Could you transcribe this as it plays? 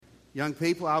Young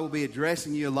people, I will be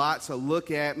addressing you a lot, so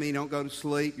look at me. Don't go to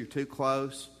sleep. You're too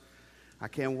close. I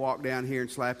can walk down here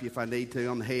and slap you if I need to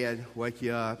on the head, wake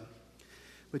you up.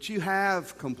 But you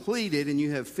have completed and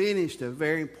you have finished a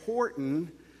very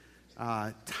important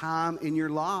time in your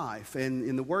life.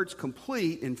 And the words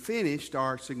complete and finished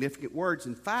are significant words.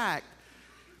 In fact,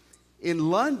 in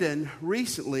London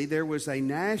recently, there was a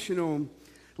national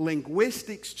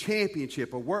linguistics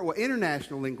championship,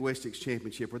 international linguistics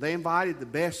championship, where they invited the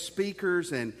best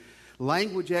speakers and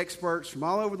language experts from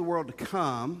all over the world to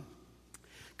come.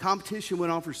 Competition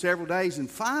went on for several days, and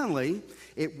finally,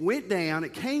 it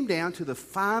came down to the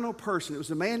final person. It was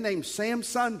a man named Sam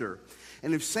Sunder.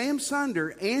 And if Sam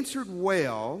Sunder answered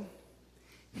well,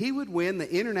 he would win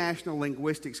the international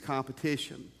linguistics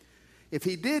competition. If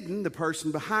he didn't, the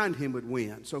person behind him would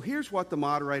win. So here's what the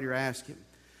moderator asked him.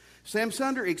 Sam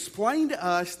Sunder, explain to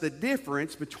us the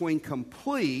difference between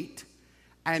complete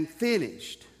and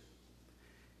finished.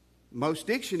 Most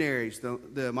dictionaries,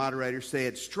 the moderator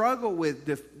said, struggle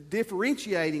with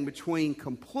differentiating between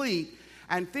complete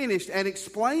and finished, and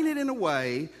explain it in a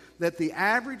way that the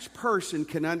average person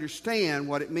can understand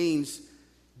what it means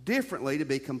differently to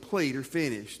be complete or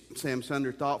finished. Sam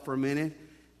Sunder thought for a minute,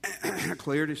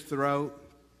 cleared his throat,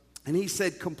 and he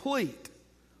said, complete.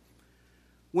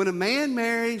 When a man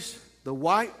marries the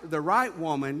right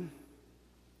woman,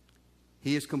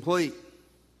 he is complete.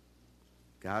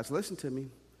 Guys, listen to me.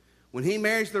 When he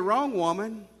marries the wrong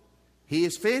woman, he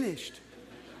is finished.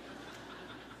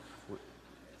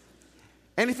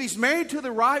 And if he's married to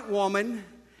the right woman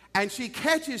and she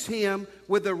catches him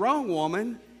with the wrong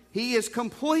woman, he is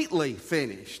completely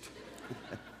finished.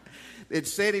 It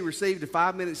said he received a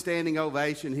 5-minute standing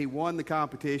ovation. He won the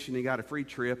competition. He got a free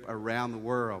trip around the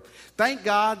world. Thank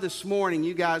God this morning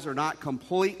you guys are not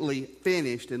completely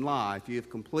finished in life. You have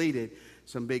completed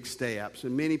some big steps.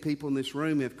 And many people in this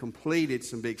room have completed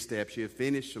some big steps. You have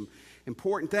finished some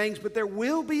important things. But there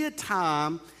will be a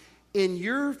time in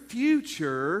your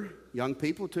future, young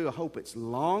people too, I hope it's a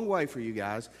long way for you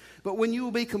guys, but when you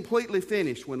will be completely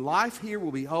finished, when life here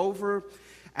will be over,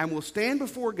 and we'll stand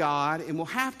before God and we'll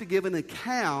have to give an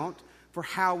account for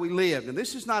how we lived. And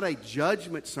this is not a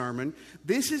judgment sermon.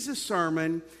 This is a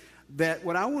sermon that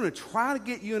what I want to try to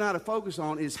get you and I to focus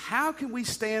on is how can we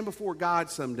stand before God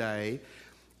someday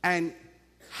and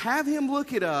have Him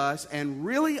look at us and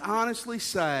really honestly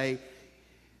say,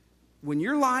 when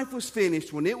your life was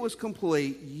finished, when it was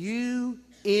complete, you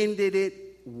ended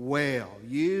it well.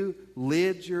 You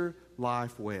lived your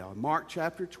life well. Mark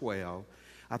chapter 12.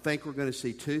 I think we're going to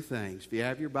see two things. If you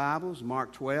have your Bibles,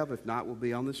 Mark 12, if not, will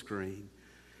be on the screen.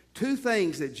 Two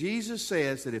things that Jesus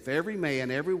says that if every man,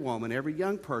 every woman, every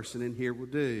young person in here will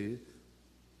do,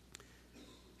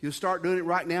 you'll start doing it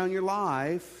right now in your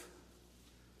life,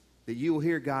 that you will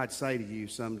hear God say to you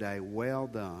someday, well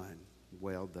done,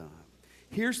 well done.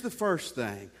 Here's the first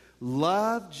thing.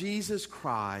 Love Jesus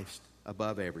Christ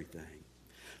above everything.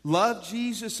 Love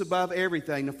Jesus above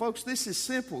everything. Now, folks, this is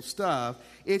simple stuff.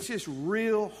 It's just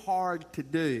real hard to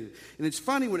do. And it's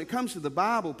funny, when it comes to the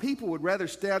Bible, people would rather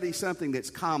study something that's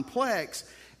complex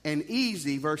and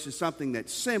easy versus something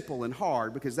that's simple and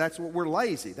hard, because that's what we're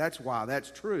lazy. That's why that's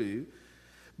true.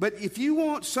 But if you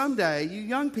want someday, you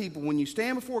young people, when you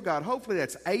stand before God, hopefully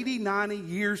that's 80, 90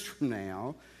 years from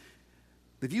now,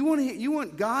 if you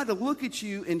want God to look at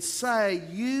you and say,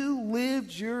 you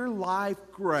lived your life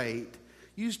great,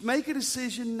 you just make a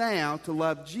decision now to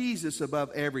love Jesus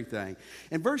above everything.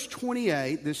 In verse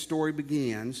 28, this story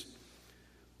begins.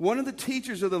 One of the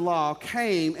teachers of the law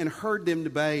came and heard them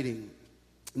debating.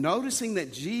 Noticing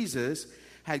that Jesus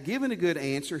had given a good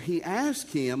answer, he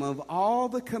asked him, of all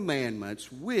the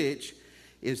commandments, which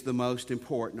is the most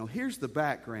important? Now, here's the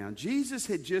background. Jesus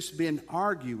had just been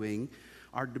arguing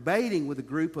or debating with a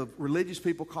group of religious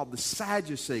people called the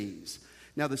Sadducees.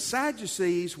 Now, the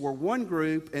Sadducees were one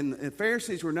group, and the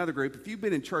Pharisees were another group. If you've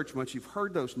been in church much, you've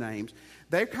heard those names.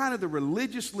 They're kind of the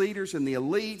religious leaders and the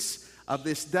elites of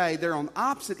this day. They're on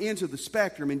opposite ends of the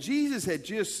spectrum, and Jesus had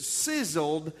just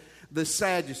sizzled the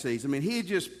Sadducees. I mean, he had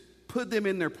just put them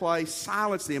in their place,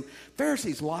 silenced them.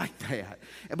 Pharisees like that.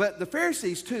 But the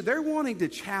Pharisees, too, they're wanting to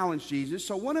challenge Jesus.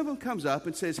 So one of them comes up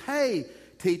and says, hey,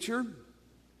 teacher,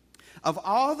 of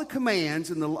all the commands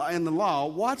in the law,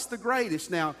 what's the greatest?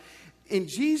 Now, in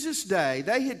Jesus' day,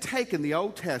 they had taken the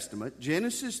Old Testament,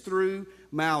 Genesis through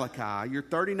Malachi, your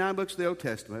 39 books of the Old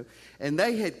Testament, and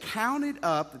they had counted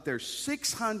up that there's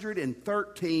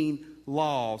 613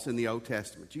 laws in the Old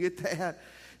Testament. You get that?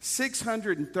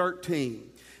 613.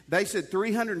 They said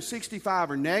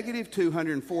 365 are negative,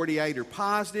 248 are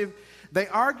positive. They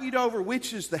argued over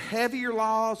which is the heavier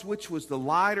laws, which was the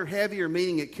lighter, heavier,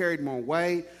 meaning it carried more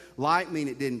weight. Light mean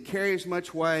it didn't carry as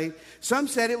much weight. Some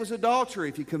said it was adultery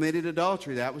if you committed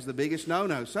adultery. That was the biggest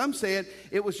no-no. Some said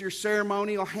it was your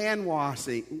ceremonial hand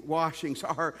washings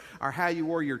or how you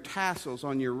wore your tassels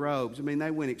on your robes. I mean, they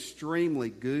went extremely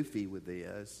goofy with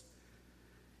this.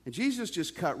 And Jesus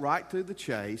just cut right through the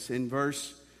chase in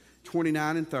verse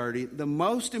 29 and 30. The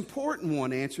most important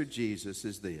one, answered Jesus,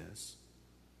 is this.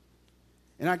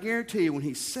 And I guarantee you, when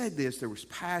he said this, there was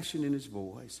passion in his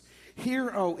voice.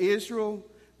 Hear, O Israel,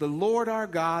 the Lord our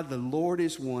God, the Lord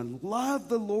is one. Love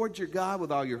the Lord your God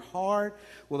with all your heart,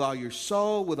 with all your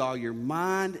soul, with all your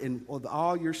mind, and with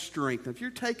all your strength. Now, if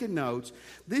you're taking notes,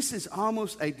 this is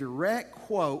almost a direct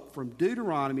quote from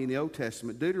Deuteronomy in the Old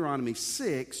Testament, Deuteronomy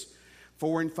 6,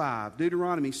 4 and 5.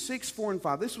 Deuteronomy 6, 4 and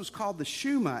 5. This was called the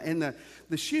Shema. And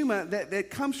the Shema,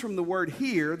 that comes from the word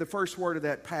hear, the first word of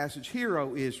that passage, Hear,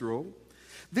 O Israel.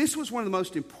 This was one of the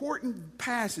most important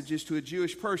passages to a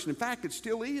Jewish person. In fact, it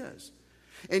still is.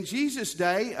 In Jesus'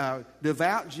 day, a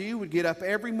devout Jew would get up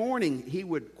every morning. He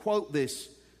would quote this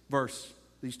verse,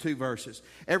 these two verses.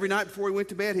 Every night before he went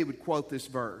to bed, he would quote this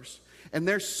verse. And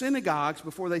their synagogues,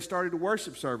 before they started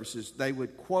worship services, they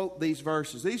would quote these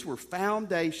verses. These were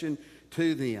foundation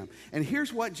to them. And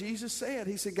here's what Jesus said.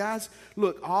 He said, guys,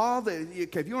 look,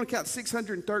 if you want to count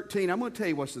 613, I'm going to tell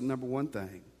you what's the number one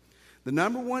thing. The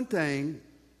number one thing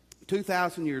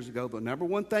 2,000 years ago, the number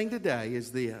one thing today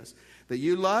is this, that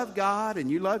you love God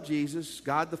and you love Jesus,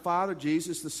 God the Father,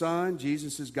 Jesus the Son,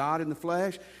 Jesus is God in the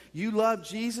flesh. You love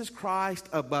Jesus Christ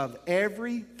above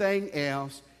everything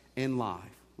else in life,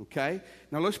 okay?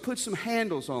 Now let's put some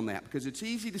handles on that because it's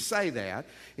easy to say that.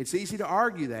 It's easy to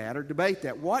argue that or debate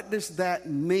that. What does that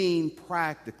mean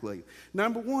practically?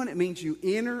 Number one, it means you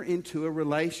enter into a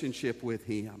relationship with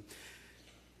Him.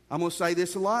 I'm going to say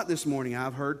this a lot this morning.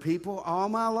 I've heard people all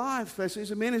my life, especially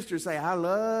as a minister, say, I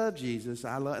love Jesus.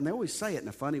 And they always say it in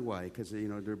a funny way because,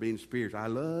 they're being spiritual. I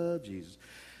love Jesus.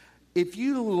 If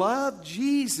you love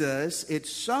Jesus, at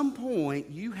some point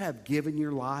you have given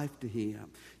your life to Him.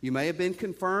 You may have been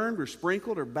confirmed or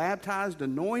sprinkled or baptized,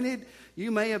 anointed.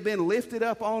 You may have been lifted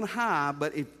up on high.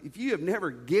 But if you have never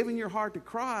given your heart to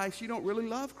Christ, you don't really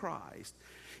love Christ.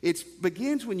 It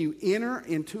begins when you enter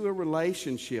into a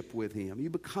relationship with Him. You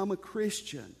become a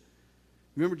Christian.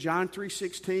 Remember John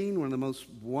 3:16, one of the most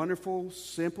wonderful,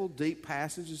 simple, deep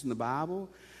passages in the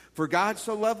Bible? For God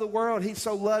so loved the world, He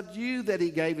so loved you that He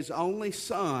gave His only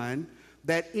Son,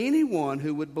 that anyone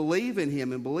who would believe in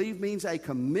Him, and believe means a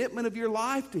commitment of your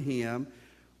life to Him,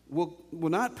 will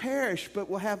not perish,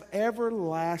 but will have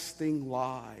everlasting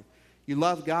life. You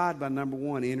love God by, number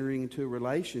one, entering into a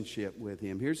relationship with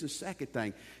Him. Here's the second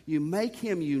thing. You make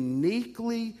Him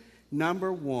uniquely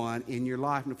number one in your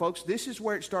life. Now, folks, this is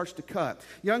where it starts to cut.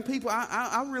 Young people,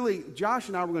 I really, Josh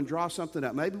and I were going to draw something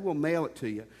up. Maybe we'll mail it to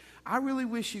you. I really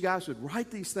wish you guys would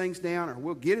write these things down or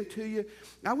we'll get it to you.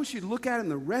 I wish you'd look at it in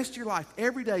the rest of your life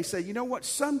every day. Say, you know what?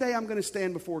 Someday I'm going to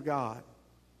stand before God.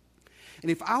 And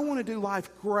if I want to do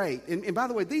life great, and by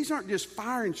the way, these aren't just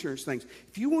fire insurance things.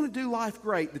 If you want to do life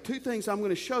great, the two things I'm going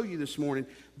to show you this morning,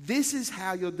 this is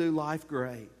how you'll do life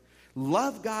great.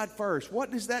 Love God first.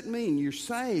 What does that mean? You're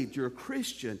saved, you're a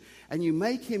Christian, and you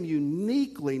make Him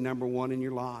uniquely number one in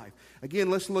your life.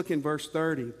 Again, let's look in verse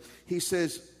 30. He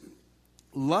says,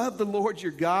 love the Lord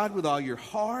your God with all your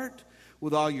heart,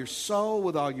 with all your soul,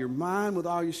 with all your mind, with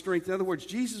all your strength. In other words,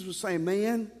 Jesus was saying,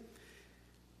 man,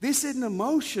 this isn't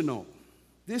emotional.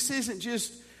 This isn't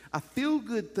just a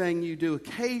feel-good thing you do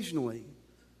occasionally.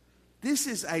 This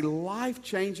is a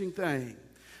life-changing thing.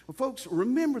 Well, folks,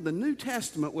 remember the New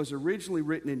Testament was originally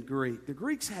written in Greek. The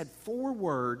Greeks had 4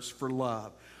 words for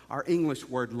love, our English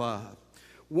word love.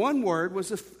 One word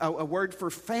was a word for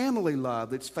family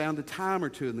love that's found a time or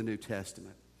two in the New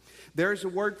Testament. There's a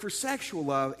word for sexual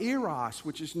love, eros,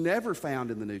 which is never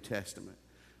found in the New Testament.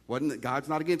 Wasn't that God's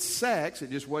not against sex, it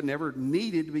just wasn't ever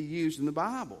needed to be used in the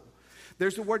Bible.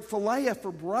 There's the word philia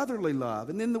for brotherly love.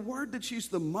 And then the word that's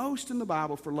used the most in the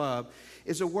Bible for love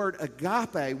is a word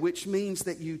agape, which means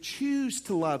that you choose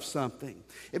to love something.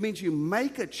 It means you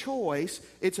make a choice.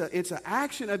 It's an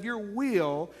action of your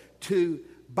will to,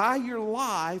 by your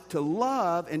life, to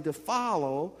love and to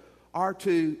follow or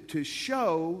to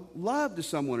show love to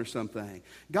someone or something.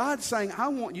 God's saying, I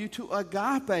want you to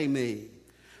agape me.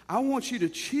 I want you to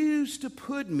choose to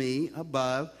put me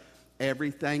above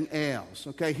everything else.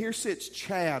 Okay, here sits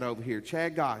Chad over here.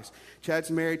 Chad Goss.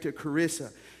 Chad's married to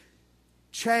Carissa.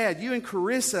 Chad, you and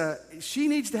Carissa, she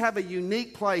needs to have a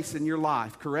unique place in your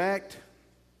life, correct?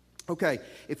 Okay,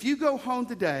 if you go home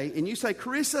today and you say,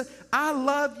 Carissa, I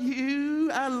love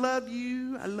you, I love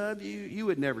you, I love you. You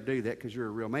would never do that because you're a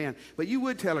real man, but you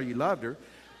would tell her you loved her.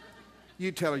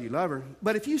 you tell her you love her.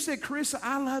 But if you said, Carissa,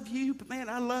 I love you, but man,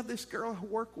 I love this girl I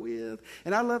work with,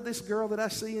 and I love this girl that I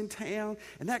see in town,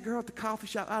 and that girl at the coffee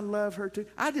shop, I love her too.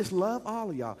 I just love all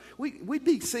of y'all. We'd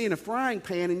be seeing a frying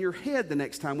pan in your head the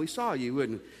next time we saw you,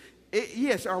 wouldn't we?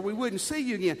 Yes, or we wouldn't see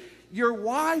you again. Your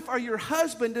wife or your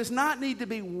husband does not need to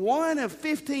be one of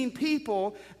 15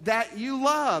 people that you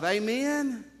love.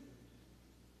 Amen?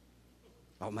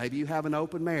 Oh, maybe you have an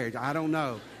open marriage. I don't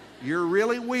know. You're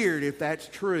really weird if that's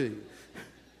true.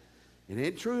 It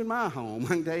ain't true in my home. I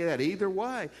can tell you that either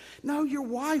way. No, your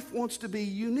wife wants to be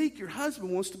unique. Your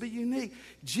husband wants to be unique.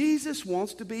 Jesus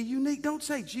wants to be unique. Don't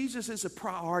say Jesus is a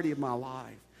priority of my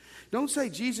life. Don't say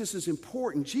Jesus is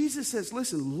important. Jesus says,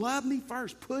 listen, love me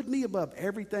first. Put me above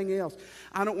everything else.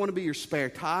 I don't want to be your spare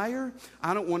tire.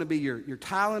 I don't want to be your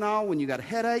Tylenol when you got a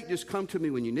headache. Just come to me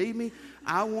when you need me.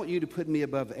 I want you to put me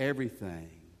above everything.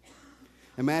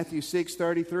 In Matthew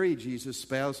 6:33, Jesus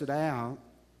spells it out.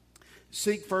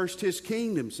 Seek first his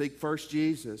kingdom. Seek first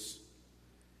Jesus.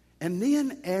 And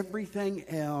then everything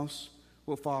else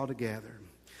will fall together.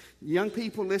 Young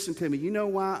people, listen to me. You know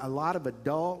why a lot of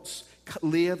adults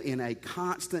live in a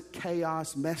constant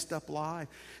chaos, messed up life?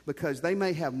 Because they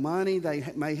may have money, they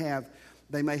may have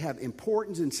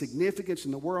importance and significance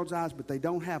in the world's eyes, but they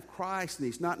don't have Christ, and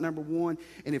he's not number one.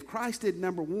 And if Christ did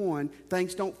number one,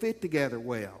 things don't fit together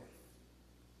well.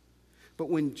 But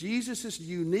when Jesus is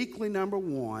uniquely number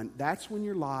one, that's when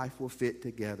your life will fit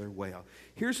together well.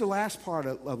 Here's the last part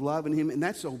of loving him, and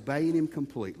that's obeying him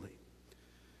completely.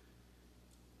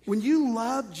 When you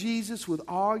love Jesus with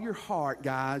all your heart,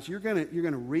 guys, you're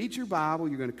gonna read your Bible,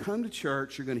 you're going to come to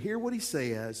church, you're going to hear what he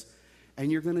says,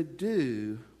 and you're going to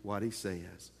do what he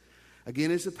says.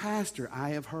 Again, as a pastor, I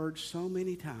have heard so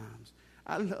many times,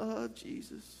 I love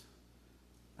Jesus.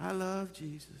 I love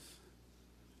Jesus.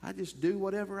 I just do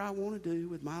whatever I want to do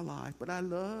with my life, but I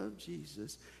love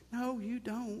Jesus. No, you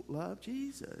don't love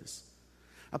Jesus.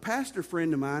 A pastor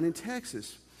friend of mine in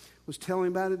Texas was telling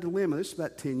about a dilemma. This was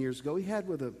about 10 years ago. He had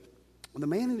with a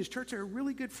man in his church. They were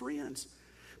really good friends.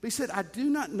 But he said, I do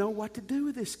not know what to do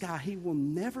with this guy. He will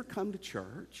never come to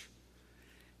church.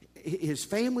 His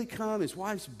family come. His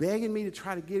wife's begging me to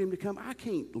try to get him to come. I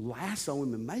can't lasso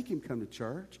him and make him come to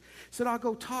church. He said, I'll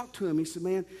go talk to him. He said,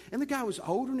 man, and the guy was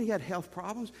older and he had health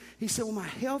problems. He said, well, my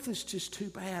health is just too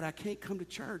bad. I can't come to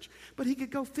church. But he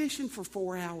could go fishing for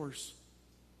 4 hours.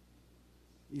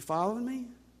 You following me?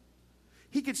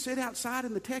 He could sit outside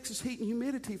in the Texas heat and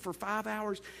humidity for 5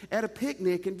 hours at a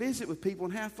picnic and visit with people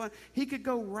and have fun. He could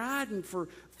go riding for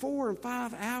 4 and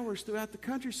 5 hours throughout the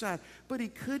countryside, but he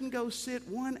couldn't go sit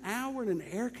 1 hour in an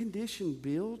air-conditioned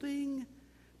building.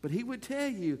 But he would tell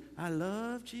you, I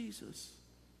love Jesus.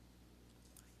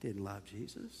 He didn't love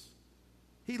Jesus.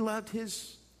 He loved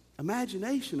his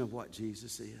imagination of what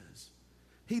Jesus is.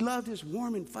 He loved his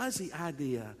warm and fuzzy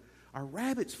idea, our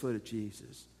rabbit's foot of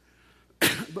Jesus.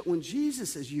 But when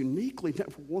Jesus is uniquely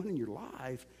number one in your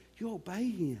life, you obey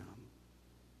him.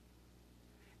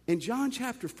 In John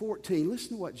chapter 14,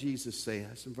 listen to what Jesus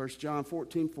says in verse John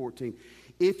 14:14.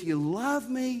 If you love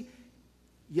me,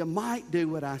 you might do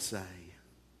what I say.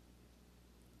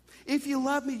 If you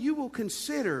love me, you will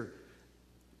consider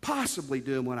possibly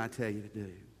doing what I tell you to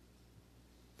do.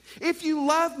 If you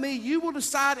love me, you will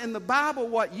decide in the Bible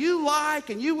what you like,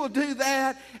 and you will do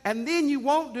that, and then you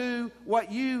won't do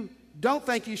what you don't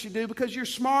think you should do because you're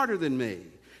smarter than me.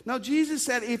 No, Jesus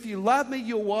said, if you love me,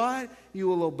 you'll what? You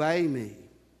will obey me.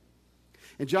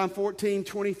 In John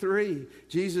 14:23,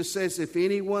 Jesus says, if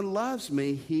anyone loves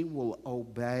me, he will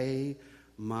obey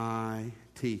my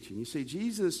teaching. You see,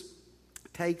 Jesus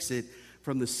takes it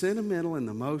from the sentimental and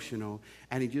the emotional,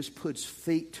 and he just puts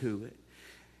feet to it.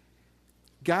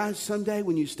 Guys, someday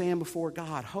when you stand before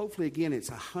God, hopefully, again, it's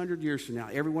 100 years from now.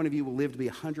 Every one of you will live to be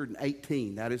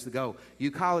 118. That is the goal. You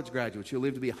college graduates, you'll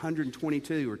live to be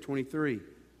 122 or 23.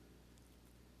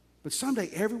 But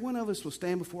someday, every one of us will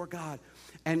stand before God.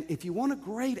 And if you want to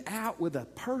grade out with a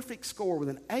perfect score, with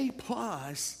an A+,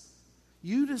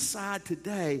 you decide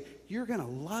today you're going to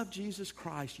love Jesus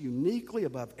Christ uniquely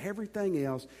above everything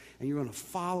else, and you're going to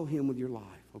follow him with your life,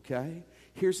 okay?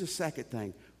 Here's the second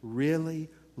thing. Really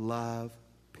love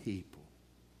people.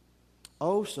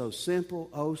 Oh, so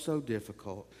simple, oh, so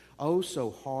difficult, oh,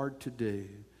 so hard to do.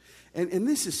 And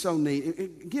this is so neat.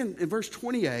 Again, in verse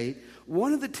 28,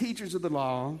 one of the teachers of the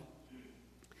law,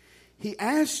 he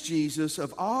asked Jesus,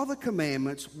 of all the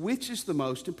commandments, which is the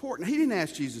most important? He didn't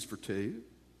ask Jesus for 2.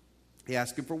 He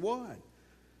asked him for 1.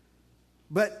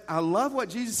 But I love what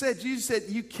Jesus said. Jesus said,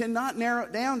 you cannot narrow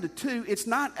it down to 2. It's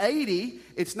not 80.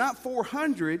 It's not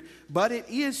 400. But it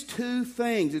is 2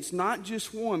 things. It's not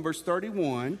just 1. Verse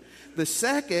 31. The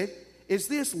second is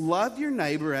this: love your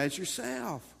neighbor as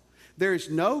yourself. There is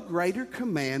no greater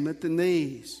commandment than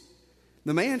these.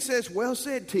 The man says, well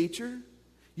said, teacher.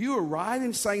 You are right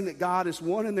in saying that God is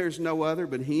one and there is no other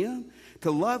but Him. To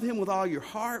love Him with all your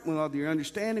heart, with all your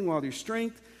understanding, with all your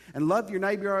strength, and love your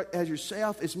neighbor as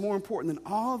yourself is more important than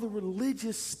all the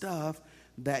religious stuff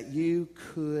that you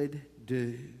could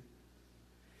do.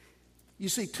 You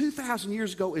see, 2,000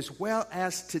 years ago as well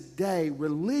as today,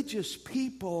 religious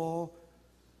people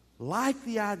like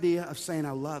the idea of saying,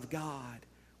 I love God.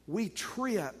 We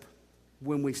trip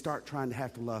when we start trying to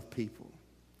have to love people.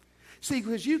 See,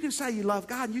 because you can say you love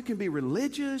God, and you can be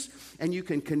religious, and you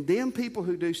can condemn people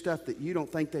who do stuff that you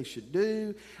don't think they should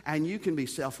do, and you can be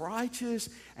self-righteous,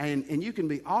 and you can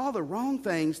be all the wrong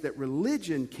things that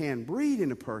religion can breed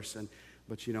in a person,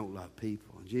 but you don't love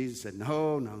people. And Jesus said,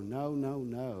 no, no, no, no,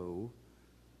 no.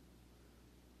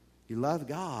 You love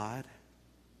God.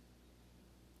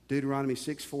 Deuteronomy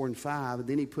 6, 4, and 5, and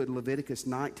then he put Leviticus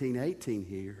 19, 18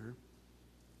 here.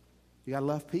 You got to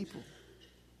love people.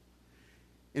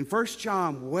 In 1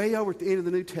 John, way over at the end of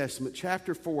the New Testament,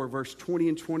 chapter 4, verse 20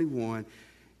 and 21,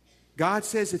 God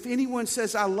says, if anyone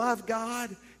says, I love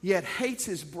God, yet hates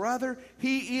his brother,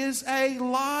 he is a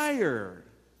liar.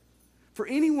 For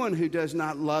anyone who does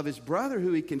not love his brother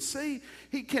who he can see,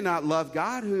 he cannot love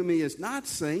God whom he has not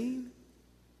seen.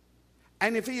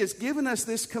 And if He has given us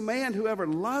this command, whoever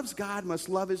loves God must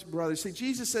love his brother. See,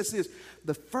 Jesus says this: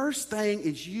 the first thing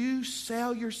is you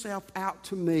sell yourself out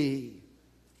to me.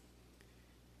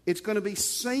 It's going to be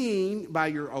seen by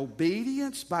your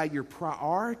obedience, by your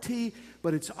priority,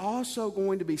 but it's also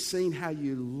going to be seen how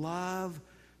you love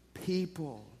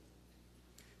people.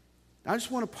 I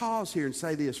just want to pause here and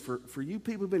say this. For you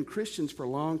people who've been Christians for a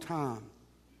long time,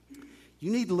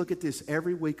 you need to look at this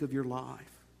every week of your life.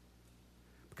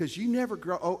 Because you never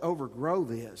overgrow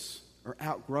this or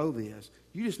outgrow this.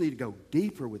 You just need to go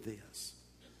deeper with this.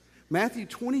 Matthew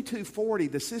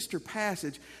 22:40, the sister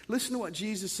passage, listen to what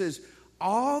Jesus says.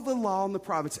 All the law and the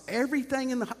prophets, everything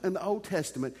in the Old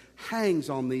Testament hangs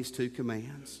on these two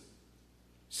commands.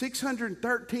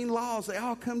 613 laws, they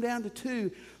all come down to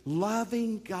two: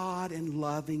 loving God and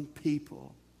loving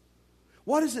people.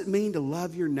 What does it mean to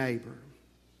love your neighbor?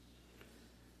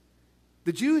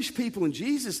 The Jewish people in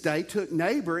Jesus' day took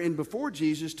neighbor, and before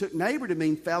Jesus, took neighbor to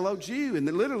mean fellow Jew. And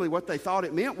literally what they thought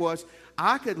it meant was,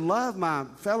 I could love my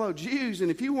fellow Jews,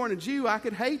 and if you weren't a Jew, I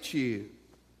could hate you.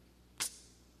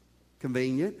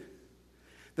 Convenient.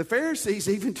 The Pharisees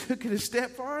even took it a step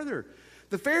farther.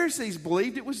 The Pharisees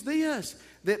believed it was this,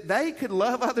 that they could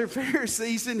love other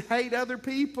Pharisees and hate other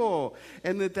people,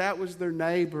 and that was their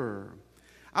neighbor.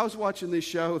 I was watching this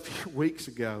show a few weeks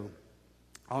ago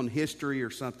on history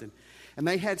or something, and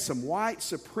they had some white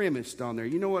supremacists on there.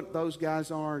 You know what those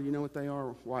guys are? You know what they are?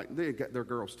 White. They're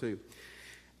girls too.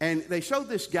 And they showed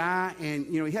this guy, and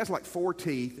he has like 4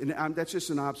 teeth, and that's just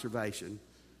an observation.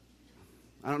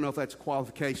 I don't know if that's a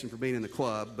qualification for being in the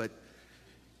club, but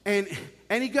and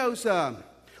he goes,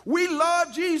 we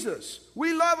love Jesus,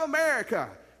 we love America,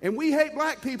 and we hate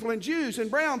black people and Jews and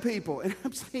brown people. And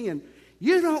I'm saying,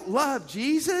 you don't love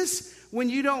Jesus when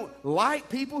you don't like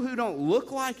people who don't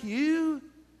look like you?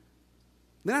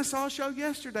 Then I saw a show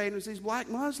yesterday, and it was these black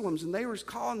Muslims, and they were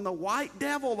calling the white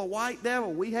devil the white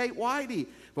devil. We hate whitey,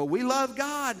 but we love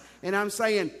God. And I'm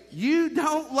saying, you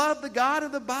don't love the God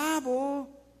of the Bible.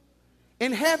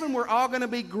 In heaven, we're all going to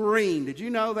be green. Did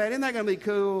you know that? Isn't that going to be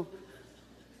cool?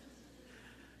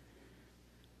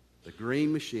 The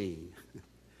green machine.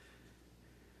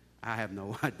 I have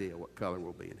no idea what color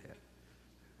we'll be in heaven.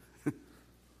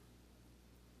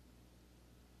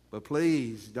 But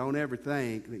please don't ever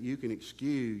think that you can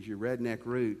excuse your redneck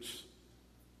roots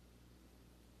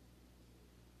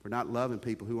for not loving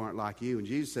people who aren't like you. And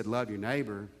Jesus said, love your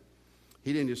neighbor.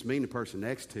 He didn't just mean the person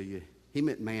next to you. He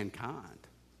meant mankind.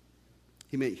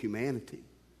 He meant humanity.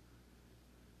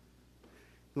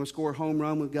 You want to score a home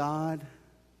run with God?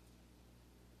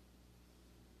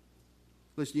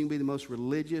 Listen, you can be the most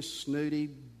religious,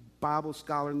 snooty Bible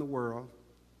scholar in the world.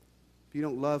 If you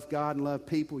don't love God and love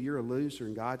people, you're a loser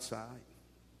in God's sight.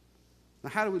 Now,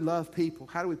 how do we love people?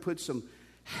 How do we put some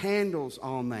handles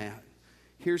on that?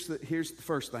 Here's the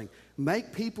first thing.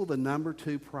 Make people the number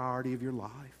 2 priority of your life.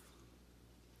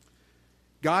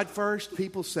 God first,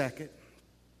 people second.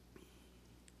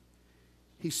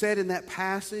 He said in that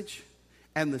passage,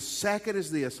 and the second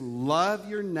is this: love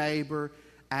your neighbor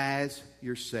as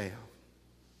yourself.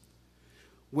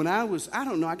 When I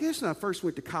guess when I first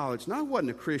went to college, and I wasn't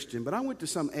a Christian, but I went to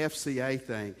some FCA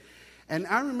thing. And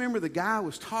I remember the guy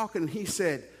was talking, and he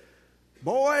said,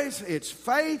 boys, it's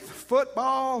faith,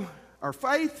 football, or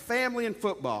faith, family, and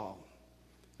football.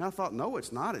 And I thought, no,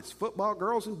 it's not. It's football,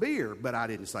 girls, and beer. But I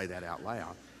didn't say that out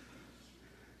loud.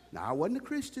 Now, I wasn't a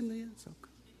Christian then. So.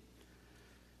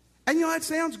 And you know, it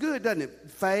sounds good, doesn't it?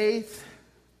 Faith,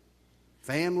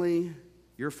 family,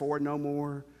 you're for it no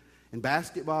more. In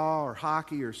basketball or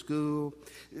hockey or school.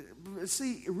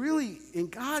 See, really, in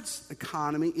God's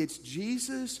economy, it's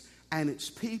Jesus and it's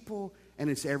people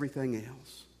and it's everything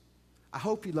else. I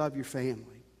hope you love your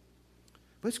family.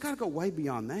 But it's got to go way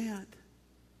beyond that.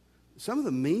 Some of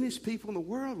the meanest people in the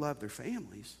world love their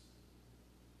families.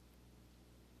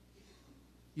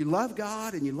 You love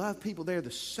God and you love people. They're the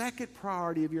second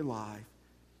priority of your life.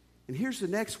 And here's the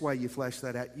next way you flesh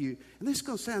that out. And this is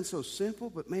going to sound so simple,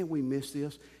 but man, we miss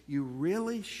this. You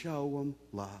really show them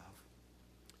love.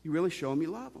 You really show them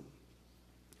you love them.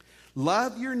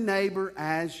 Love your neighbor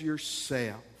as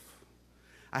yourself.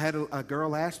 I had a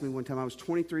girl ask me one time, I was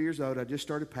 23 years old, I just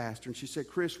started pastoring. She said,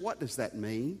 Chris, what does that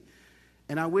mean?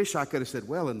 And I wish I could have said,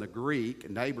 well, in the Greek,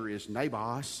 neighbor is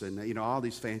neighbos, and you know, all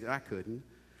these fancy. I couldn't.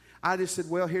 I just said,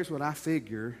 well, here's what I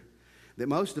figure, that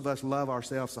most of us love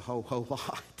ourselves a whole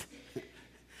lot.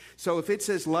 So if it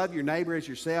says love your neighbor as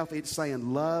yourself, it's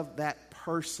saying love that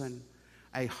person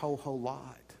a whole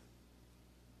lot.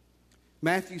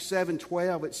 Matthew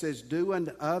 7:12, it says, do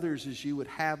unto others as you would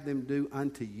have them do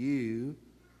unto you.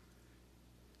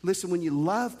 Listen, when you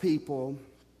love people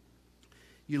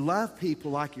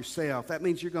like yourself. That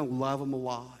means you're going to love them a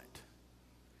lot.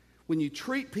 When you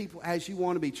treat people as you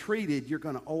want to be treated, you're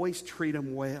going to always treat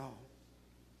them well.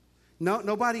 No,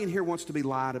 nobody in here wants to be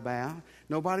lied about.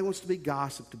 Nobody wants to be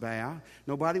gossiped about.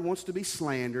 Nobody wants to be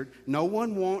slandered. No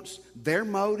one wants their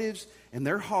motives and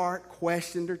their heart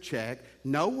questioned or checked.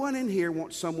 No one in here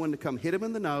wants someone to come hit them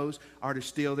in the nose or to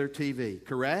steal their TV.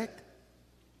 Correct?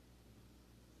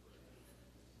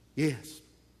 Yes.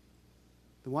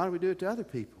 Then why do we do it to other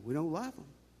people? We don't love them.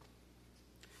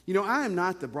 You know, I am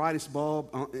not the brightest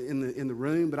bulb in the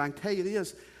room, but I can tell you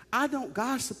this. I don't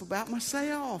gossip about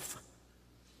myself.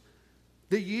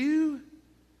 Do you?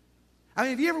 I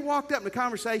mean, have you ever walked up in a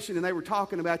conversation and they were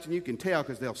talking about you, and you can tell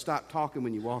because they'll stop talking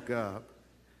when you walk up.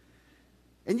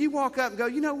 And you walk up and go,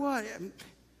 you know what?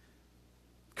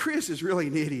 Chris is really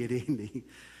an idiot, isn't he?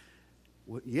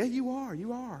 Well, yeah, you are,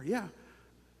 yeah.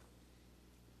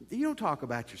 You don't talk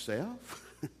about yourself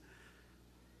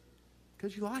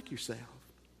because you like yourself.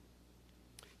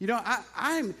 You know,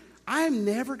 I'm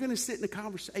never going to sit in a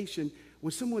conversation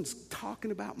when someone's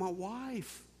talking about my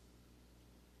wife.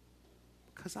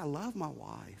 Because I love my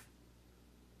wife.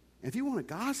 And if you want to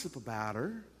gossip about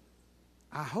her,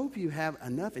 I hope you have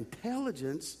enough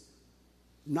intelligence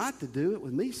not to do it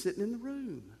with me sitting in the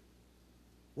room.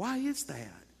 Why is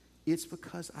that? It's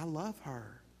because I love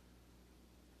her.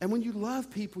 And when you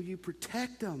love people, you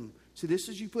protect them. See, this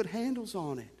is you put handles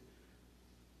on it.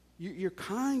 You're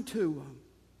kind to them.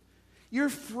 You're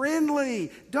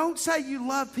friendly. Don't say you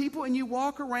love people and you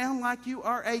walk around like you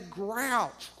are a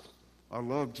grouch. I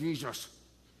love Jesus.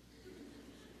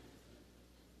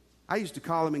 I used to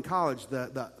call them in college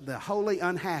the holy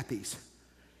unhappies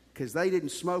because they didn't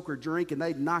smoke or drink and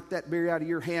they'd knock that beer out of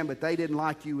your hand, but they didn't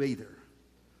like you either.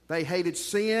 They hated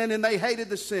sin and they hated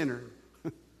the sinner.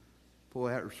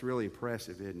 Boy, that was really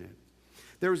impressive, isn't it?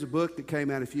 There was a book that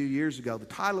came out a few years ago. The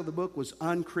title of the book was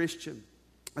Unchristian.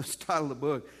 That's the title of the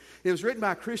book. It was written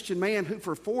by a Christian man who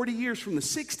for 40 years, from the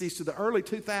 60s to the early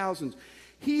 2000s,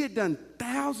 he had done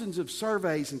thousands of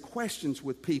surveys and questions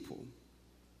with people.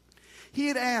 He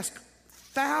had asked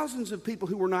thousands of people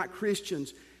who were not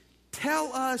Christians,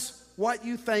 tell us what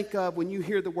you think of when you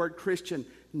hear the word Christian.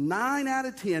 9 out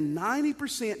of 10,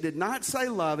 90% did not say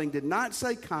loving, did not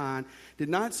say kind, did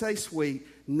not say sweet.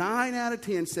 9 out of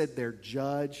 10 said they're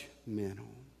judgmental.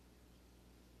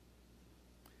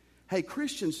 Hey,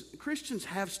 Christians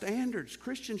have standards.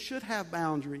 Christians should have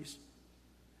boundaries.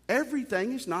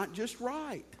 Everything is not just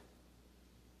right.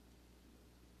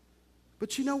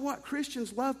 But you know what?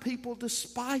 Christians love people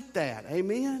despite that.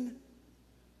 Amen?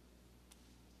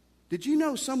 Did you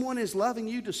know someone is loving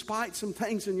you despite some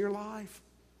things in your life?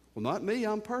 Well, not me.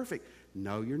 I'm perfect.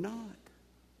 No, you're not.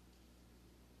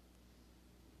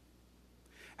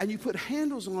 And you put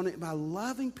handles on it by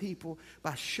loving people,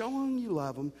 by showing you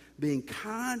love them, being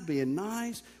kind, being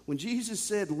nice. When Jesus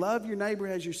said, love your neighbor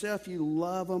as yourself, you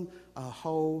love them a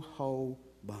whole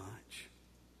bunch.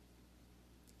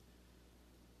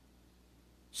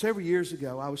 Several years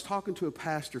ago, I was talking to a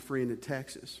pastor friend in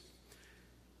Texas.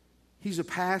 He's a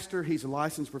pastor. He's a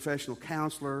licensed professional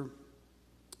counselor.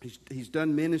 He's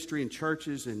done ministry in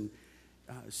churches and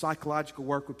psychological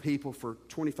work with people for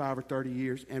 25 or 30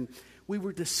 years. And we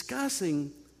were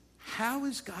discussing how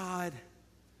is God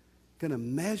going to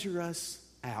measure us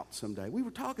out someday. We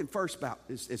were talking first about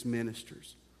as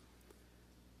ministers.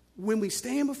 When we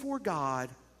stand before God,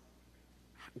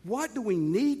 what do we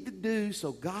need to do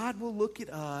so God will look at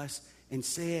us and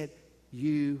said,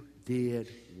 you did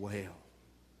well?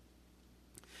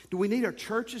 Do we need our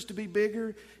churches to be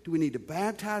bigger? Do we need to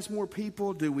baptize more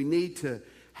people? Do we need to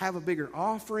have a bigger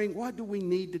offering? What do we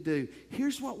need to do?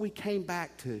 Here's what we came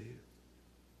back to.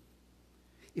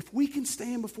 If we can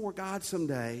stand before God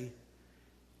someday,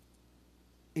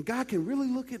 and God can really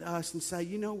look at us and say,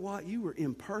 you know what? You were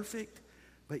imperfect,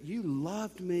 but you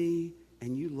loved me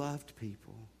and you loved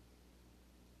people.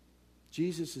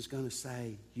 Jesus is going to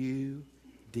say, you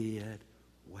did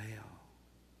well.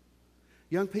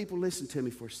 Young people, listen to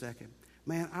me for a second.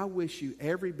 Man, I wish you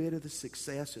every bit of the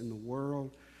success in the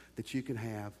world that you can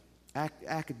have.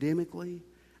 Academically,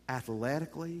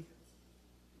 athletically.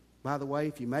 By the way,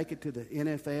 if you make it to the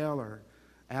NFL or,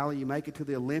 Allie, you make it to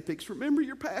the Olympics, remember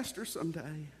your pastor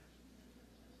someday.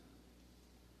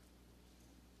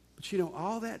 But you know,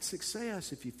 all that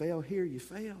success, if you fail here, you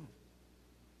fail.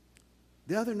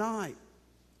 The other night,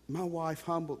 my wife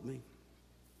humbled me.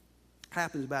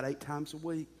 Happens about 8 times a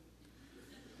week.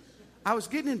 I was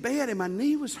getting in bed and my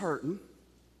knee was hurting.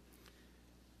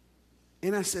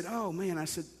 And I said, oh man, I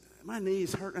said, my knee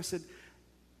is hurting. I said,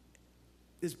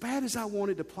 as bad as I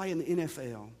wanted to play in the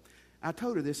NFL, I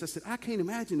told her this. I said, I can't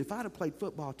imagine if I'd have played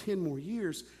football 10 more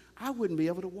years, I wouldn't be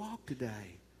able to walk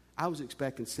today. I was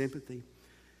expecting sympathy.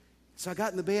 So I got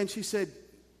in the bed and she said,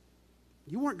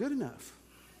 you weren't good enough.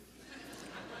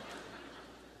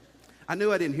 I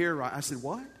knew I didn't hear right. I said,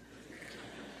 what?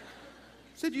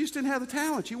 Said, you just didn't have the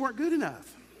talent. You weren't good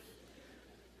enough.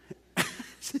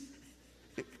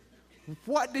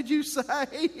 What did you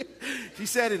say? She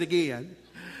said it again.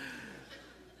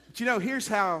 But you know, here's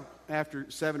how, after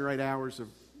 7 or 8 hours of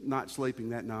not sleeping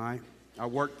that night, I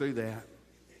worked through that.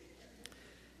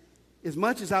 As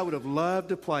much as I would have loved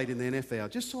to play in the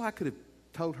NFL, just so I could have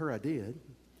told her I did.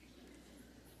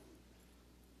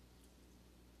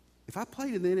 If I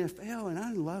played in the NFL and I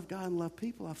didn't love God and love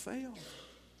people, I failed.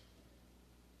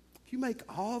 If you make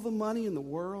all the money in the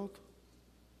world,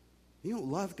 you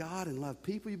don't love God and love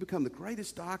people, you become the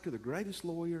greatest doctor, the greatest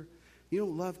lawyer, you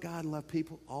don't love God and love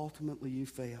people, ultimately you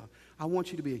fail. I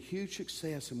want you to be a huge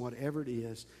success in whatever it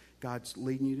is God's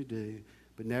leading you to do,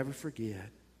 but never forget,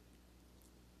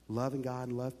 loving God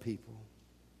and love people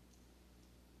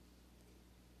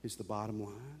is the bottom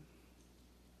line.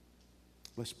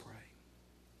 Let's pray.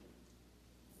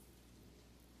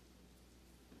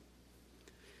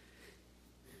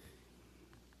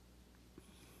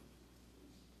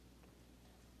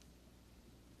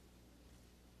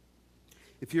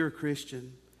 If you're a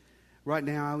Christian, right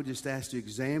now I would just ask you to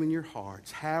examine your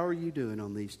hearts. How are you doing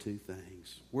on these two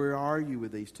things? Where are you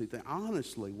with these two things?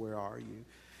 Honestly, where are you?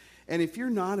 And if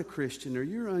you're not a Christian or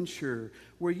you're unsure,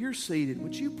 where you're seated,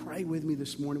 would you pray with me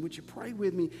this morning? Would you pray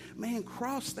with me? Man,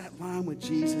 cross that line with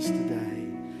Jesus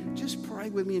today. Just pray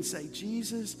with me and say,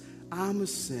 Jesus, I'm a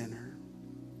sinner.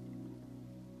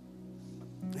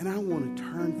 And I want to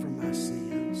turn from my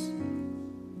sins.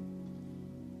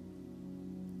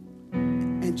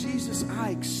 And Jesus, I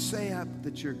accept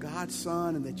that you're God's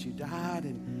Son and that you died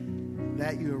and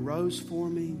that you arose for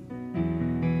me.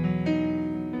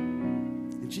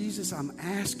 And Jesus, I'm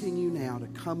asking you now to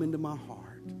come into my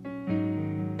heart.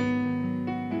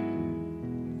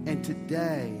 And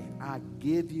today, I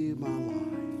give you my life.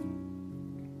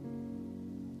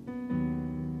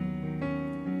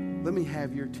 Let me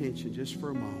have your attention just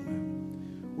for a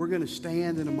moment. We're going to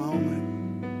stand in a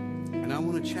moment, and I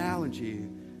want to challenge you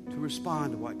to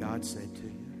respond to what God said to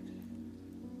you.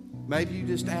 Maybe you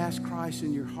just ask Christ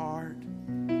in your heart,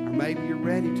 or maybe you're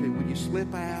ready to. When you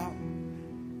slip out,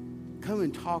 come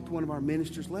and talk to one of our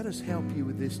ministers. Let us help you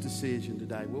with this decision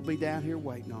today. We'll be down here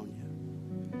waiting on you.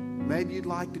 Maybe you'd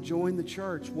like to join the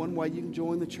church. One way you can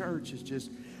join the church is just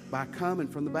by coming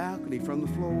from the balcony, from the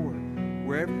floor,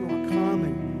 wherever you are. Come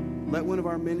and let one of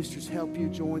our ministers help you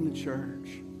join the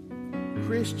church.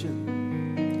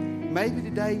 Christian, maybe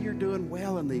today you're doing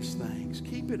well in these things.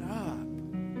 Keep it up.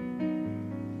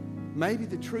 Maybe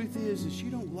the truth is you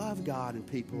don't love God and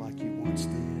people like you once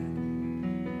did.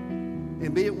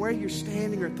 And be it where you're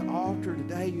standing or at the altar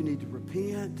today, you need to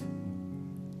repent.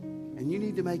 And you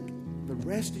need to make the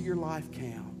rest of your life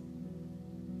count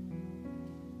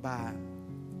by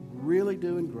really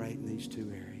doing great in these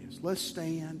two areas. Let's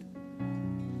stand.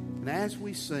 And as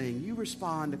we sing, you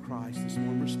respond to Christ this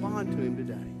morning. Respond to Him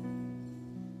today.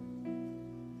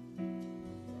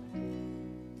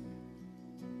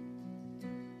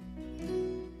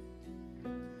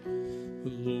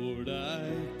 Lord, I